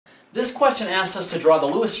This question asks us to draw the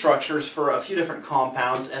Lewis structures for a few different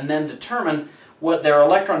compounds and then determine what their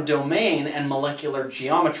electron domain and molecular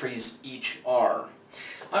geometries each are.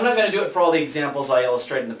 I'm not going to do it for all the examples I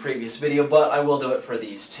illustrated in the previous video, but I will do it for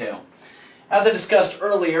these two. As I discussed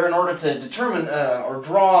earlier, in order to determine or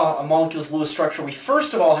draw a molecule's Lewis structure, we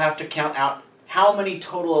first of all have to count out how many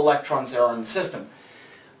total electrons there are in the system.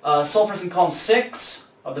 Sulfur is in column 6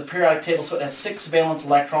 of the periodic table, so it has 6 valence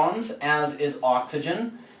electrons, as is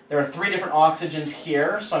oxygen. There are 3 different oxygens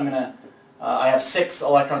here, so I have 6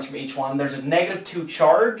 electrons from each one. There's a -2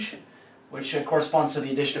 charge, which corresponds to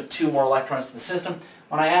the addition of 2 more electrons to the system.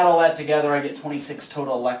 When I add all that together, I get 26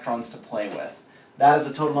 total electrons to play with. That is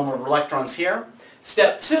the total number of electrons here.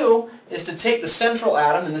 Step 2 is to take the central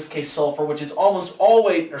atom, in this case sulfur, which is almost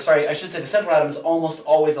always, the central atom is almost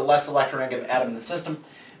always the less electronegative atom in the system.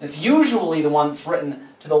 And it's usually the one that's written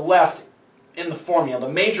to the left in the formula. The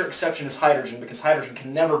major exception is hydrogen, because hydrogen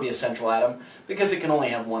can never be a central atom, because it can only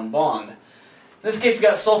have one bond. In this case, we've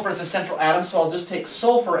got sulfur as a central atom, so I'll just take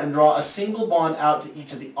sulfur and draw a single bond out to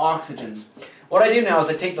each of the oxygens. What I do now is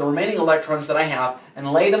I take the remaining electrons that I have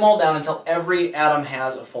and lay them all down until every atom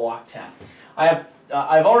has a full octet.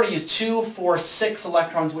 I've already used 2, 4, 6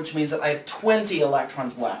 electrons, which means that I have 20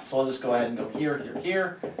 electrons left. So I'll just go ahead and go here, here,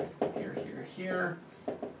 here, here, here, here.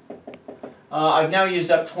 I've now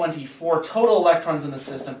used up 24 total electrons in the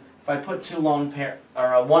system. If I put one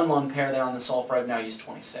lone pair there on the sulfur, I've now used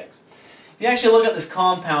 26. If you actually look at this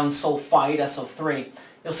compound sulfite, SO3,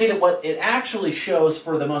 you'll see that what it actually shows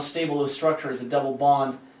for the most stable Lewis structure is a double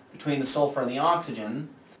bond between the sulfur and the oxygen,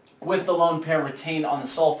 with the lone pair retained on the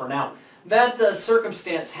sulfur. Now, that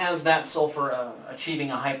circumstance has that sulfur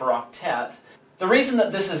achieving a hyperoctet. The reason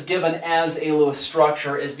that this is given as a Lewis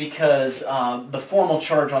structure is because the formal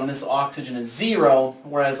charge on this oxygen is 0,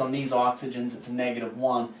 whereas on these oxygens it's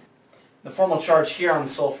 -1. The formal charge here on the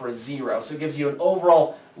sulfur is 0, so it gives you an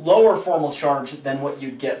overall lower formal charge than what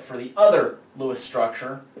you'd get for the other Lewis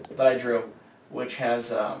structure that I drew, which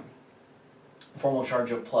has a formal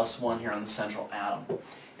charge of +1 here on the central atom,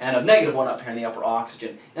 and of -1 up here in the upper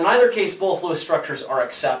oxygen. In either case, both Lewis structures are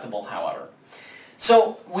acceptable, however.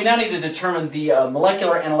 So we now need to determine the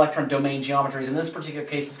molecular and electron domain geometries. In this particular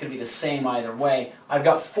case, it's going to be the same either way. I've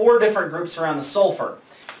got 4 different groups around the sulfur.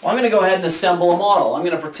 Well, I'm going to go ahead and assemble a model. I'm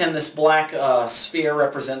going to pretend this black sphere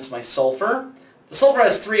represents my sulfur. The sulfur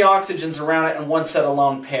has 3 oxygens around it and 1 set of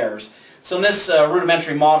lone pairs. So in this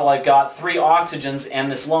rudimentary model, I've got 3 oxygens,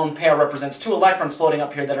 and this lone pair represents 2 electrons floating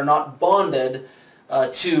up here that are not bonded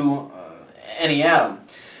to any atom.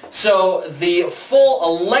 So the full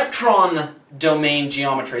electron domain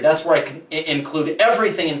geometry, that's where I can include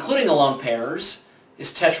everything, including the lone pairs,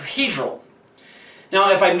 is tetrahedral.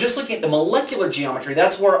 Now, if I'm just looking at the molecular geometry,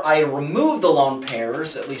 that's where I remove the lone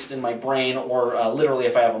pairs, at least in my brain, or literally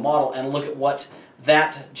if I have a model, and look at what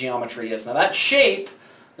that geometry is. Now, that shape,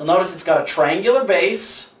 you'll notice it's got a triangular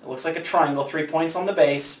base. It looks like a triangle, 3 points on the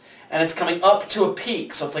base, and it's coming up to a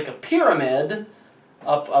peak. So it's like a pyramid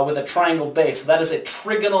up with a triangle base. So that is a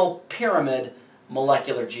trigonal pyramid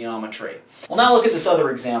molecular geometry. Well, now look at this other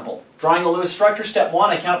example. Drawing a Lewis structure, step 1,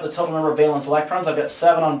 I count the total number of valence electrons. I've got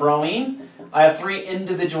 7 on bromine. I have 3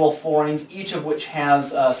 individual fluorines, each of which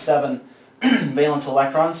has 7 valence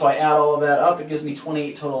electrons. So I add all of that up. It gives me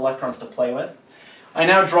 28 total electrons to play with. I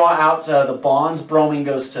now draw out the bonds. Bromine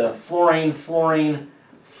goes to fluorine, fluorine,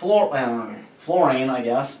 fluorine, I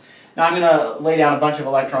guess. Now I'm going to lay down a bunch of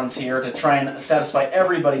electrons here to try and satisfy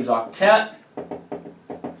everybody's octet.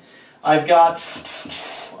 I've got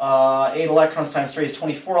 8 electrons times 3 is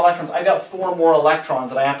 24 electrons. I've got 4 more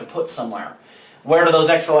electrons that I have to put somewhere. Where do those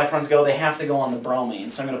extra electrons go? They have to go on the bromine.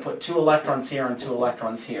 So I'm going to put 2 electrons here and 2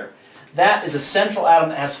 electrons here. That is a central atom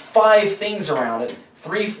that has 5 things around it.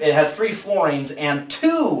 It has 3 fluorines and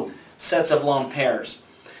 2 sets of lone pairs.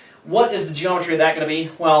 What is the geometry of that going to be?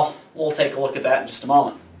 Well, we'll take a look at that in just a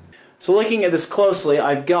moment. So looking at this closely,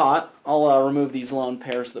 I'll remove these lone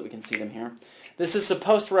pairs so that we can see them here. This is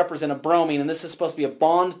supposed to represent a bromine, and this is supposed to be a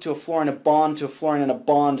bond to a fluorine, a bond to a fluorine, and a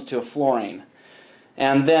bond to a fluorine.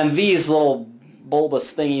 And then these little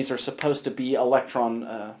bulbous thingies are supposed to be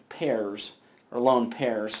electron pairs, or lone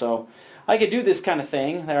pairs. So I could do this kind of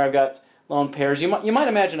thing. There I've got lone pairs. You might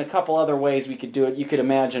imagine a couple other ways we could do it. You could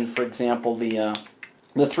imagine, for example, the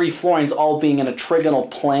 3 fluorines all being in a trigonal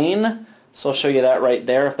plane. So I'll show you that right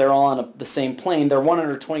there. If they're all on the same plane, they're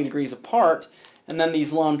 120 degrees apart, and then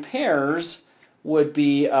these lone pairs would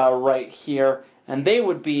be right here, and they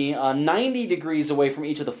would be 90 degrees away from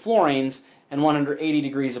each of the fluorines and 180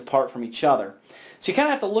 degrees apart from each other. So you kind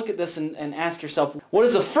of have to look at this and ask yourself, what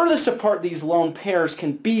is the furthest apart these lone pairs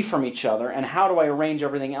can be from each other, and how do I arrange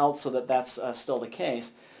everything else so that that's still the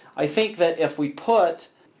case? I think that if we put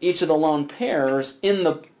each of the lone pairs in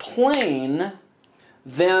the plane,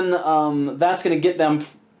 then that's going to get them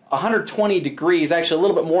 120 degrees, actually a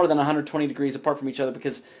little bit more than 120 degrees apart from each other,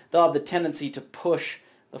 because they'll have the tendency to push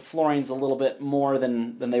the fluorines a little bit more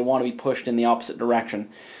than they want to be pushed in the opposite direction.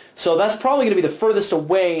 So that's probably going to be the furthest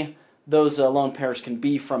away those lone pairs can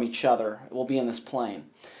be from each other. It will be in this plane.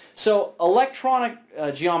 So electronic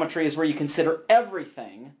geometry is where you consider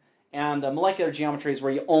everything, and molecular geometry is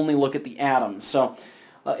where you only look at the atoms. So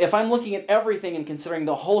if I'm looking at everything and considering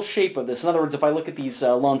the whole shape of this, in other words, if I look at these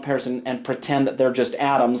lone pairs and pretend that they're just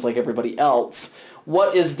atoms like everybody else,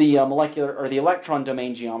 what is the molecular or the electron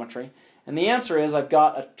domain geometry? And the answer is I've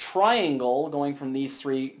got a triangle going from these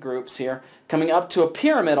three groups here, coming up to a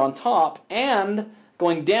pyramid on top and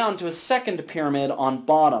going down to a second pyramid on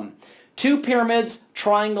bottom. Two pyramids,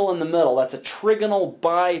 triangle in the middle. That's a trigonal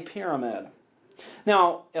bipyramid.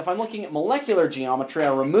 Now, if I'm looking at molecular geometry,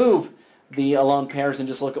 I remove the lone pairs and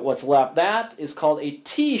just look at what's left. That is called a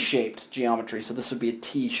T-shaped geometry. So this would be a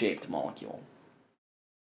T-shaped molecule.